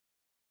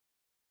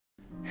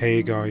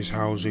Hey guys,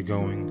 how's it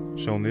going?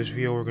 So in this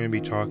video we're going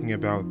to be talking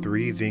about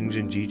 3 things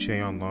in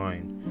GTA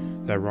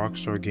Online that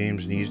Rockstar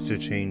Games needs to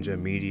change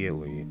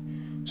immediately.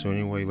 So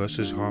anyway, let's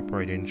just hop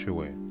right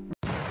into it.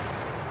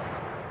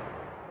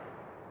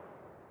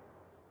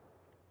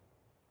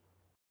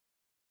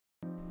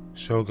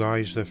 So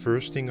guys, the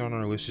first thing on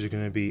our list is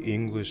going to be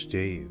English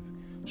Dave.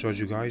 So as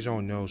you guys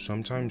all know,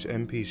 sometimes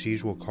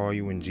NPCs will call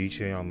you in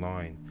GTA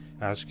Online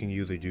asking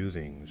you to do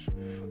things.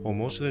 Well,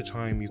 most of the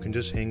time you can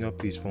just hang up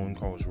these phone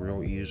calls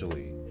real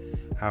easily.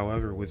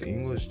 However, with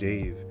English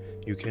Dave,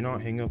 you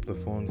cannot hang up the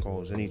phone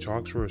calls and he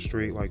talks for a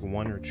straight like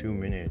 1 or 2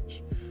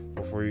 minutes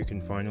before you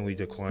can finally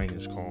decline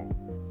his call.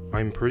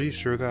 I'm pretty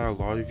sure that a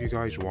lot of you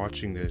guys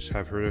watching this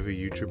have heard of a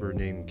YouTuber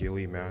named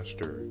Gilly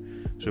Master.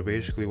 So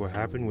basically what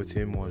happened with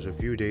him was a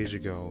few days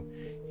ago,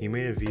 he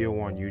made a video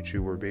on YouTube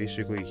where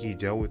basically he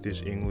dealt with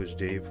this English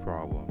Dave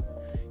problem.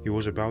 He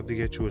was about to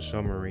get to a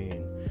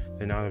submarine,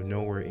 then out of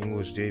nowhere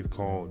English Dave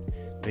called,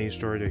 then he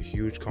started a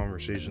huge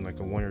conversation like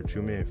a 1 or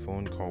 2 minute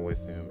phone call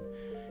with him,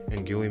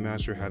 and Gilly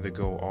Master had to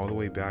go all the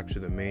way back to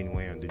the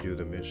mainland to do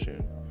the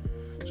mission.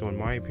 So in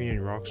my opinion,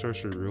 Rockstar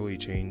should really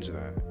change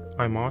that.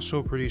 I'm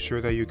also pretty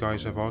sure that you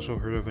guys have also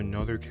heard of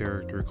another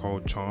character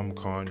called Tom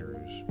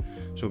Connors.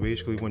 So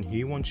basically when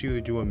he wants you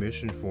to do a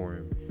mission for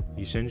him,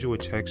 he sends you a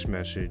text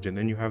message and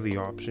then you have the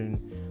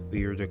option to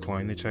either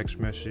decline the text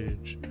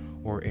message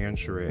or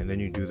answer it and then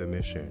you do the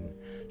mission.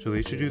 So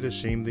they should do the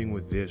same thing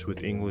with this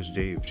with English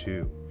Dave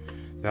too.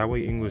 That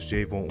way English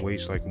Dave won't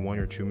waste like 1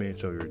 or 2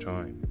 minutes of your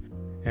time.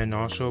 And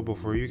also,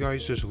 before you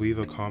guys just leave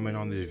a comment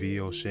on this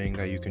video saying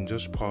that you can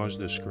just pause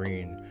the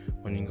screen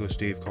when English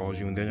Dave calls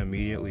you and then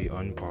immediately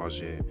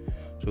unpause it,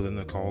 so then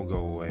the call will go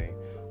away.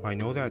 I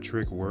know that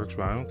trick works,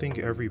 but I don't think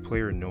every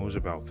player knows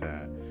about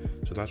that,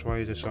 so that's why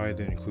I decided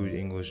to include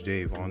English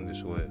Dave on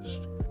this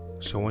list.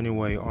 So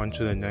anyway, on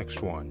to the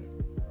next one.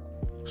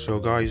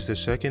 So guys, the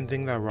second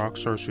thing that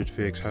Rockstar should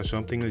fix has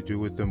something to do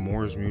with the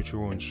Moore's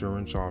Mutual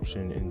Insurance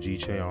option in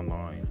GTA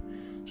Online.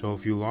 So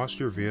if you lost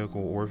your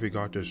vehicle or if it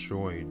got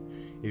destroyed,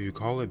 if you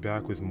call it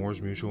back with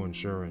Moore's Mutual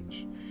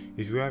Insurance,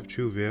 if you have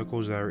 2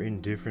 vehicles that are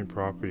in different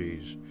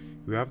properties,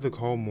 you have to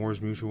call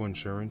Moore's Mutual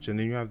Insurance and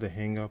then you have to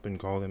hang up and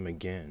call them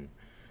again.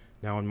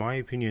 Now in my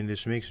opinion,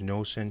 this makes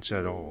no sense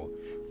at all.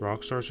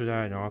 Rockstar should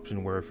add an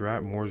option where if you're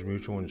at Moore's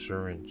Mutual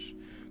Insurance,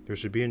 there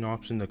should be an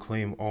option to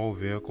claim all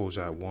vehicles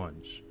at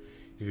once.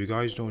 If you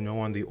guys don't know,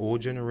 on the old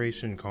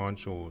generation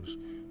consoles,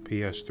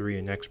 PS3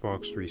 and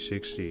Xbox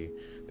 360,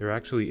 there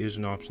actually is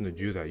an option to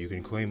do that. You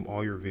can claim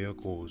all your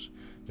vehicles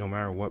no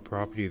matter what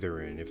property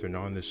they're in if they're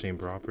not on the same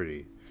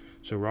property.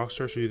 So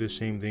Rockstar should do the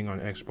same thing on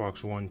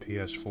Xbox One,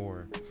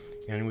 PS4,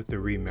 and with the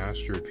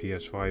remastered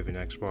PS5 and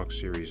Xbox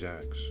Series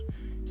X.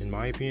 In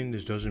my opinion,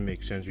 this doesn't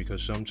make sense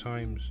because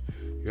sometimes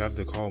you have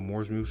to call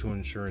Moore's Mutual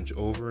Insurance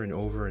over and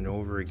over and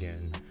over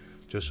again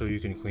just so you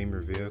can claim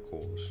your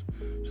vehicles.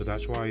 So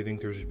that's why I think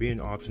there should be an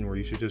option where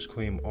you should just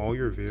claim all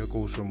your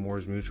vehicles from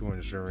Moore's Mutual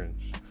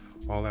Insurance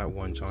all at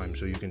one time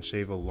so you can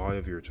save a lot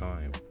of your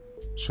time.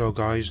 So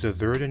guys, the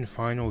third and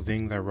final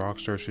thing that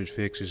Rockstar should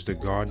fix is the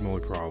God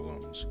mode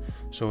problems.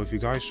 So if you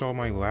guys saw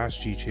my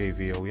last GTA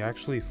video, we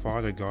actually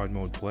fought a God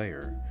mode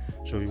player.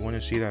 So if you want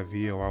to see that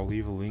video, I'll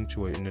leave a link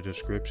to it in the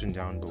description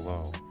down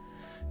below.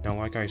 Now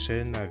like I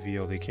said in that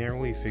video, they can't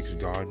really fix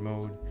God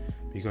mode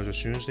because as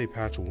soon as they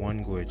patch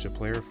one glitch, a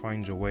player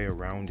finds a way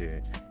around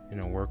it in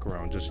a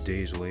workaround just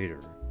days later.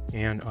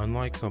 And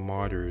unlike the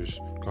modders,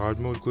 God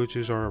mode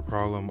glitches are a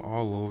problem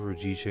all over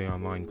GTA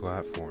Online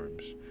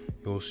platforms.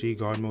 You'll see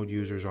God mode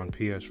users on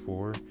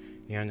PS4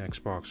 and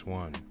Xbox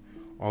One.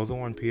 Although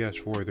on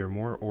PS4 they're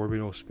more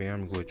orbital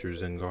spam glitchers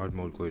than God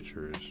mode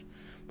glitchers,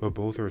 but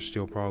both are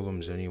still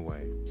problems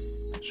anyway.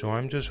 So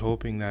I'm just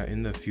hoping that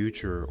in the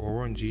future, or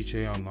when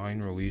GTA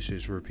Online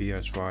releases for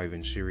PS5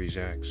 and Series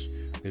X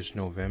this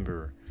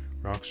November,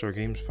 Rockstar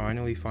Games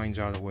finally finds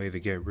out a way to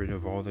get rid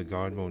of all the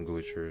God mode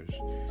glitchers,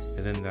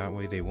 and then that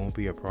way they won't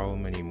be a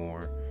problem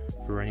anymore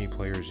for any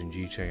players in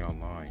GTA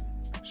Online.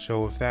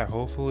 So if that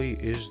hopefully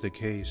is the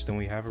case, then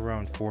we have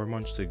around 4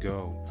 months to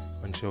go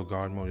until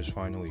God mode is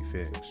finally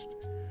fixed.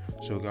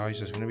 So guys,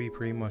 that's going to be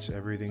pretty much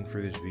everything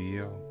for this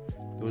video.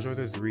 Those are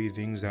the 3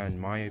 things that in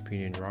my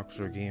opinion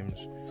Rockstar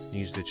Games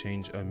needs to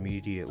change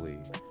immediately.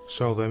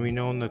 So let me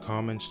know in the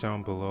comments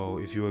down below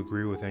if you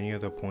agree with any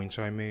of the points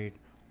I made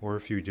or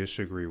if you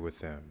disagree with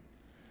them.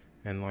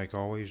 And like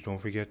always, don't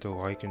forget to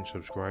like and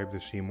subscribe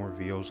to see more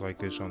videos like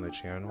this on the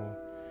channel,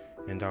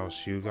 and I'll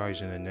see you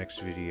guys in the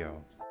next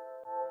video.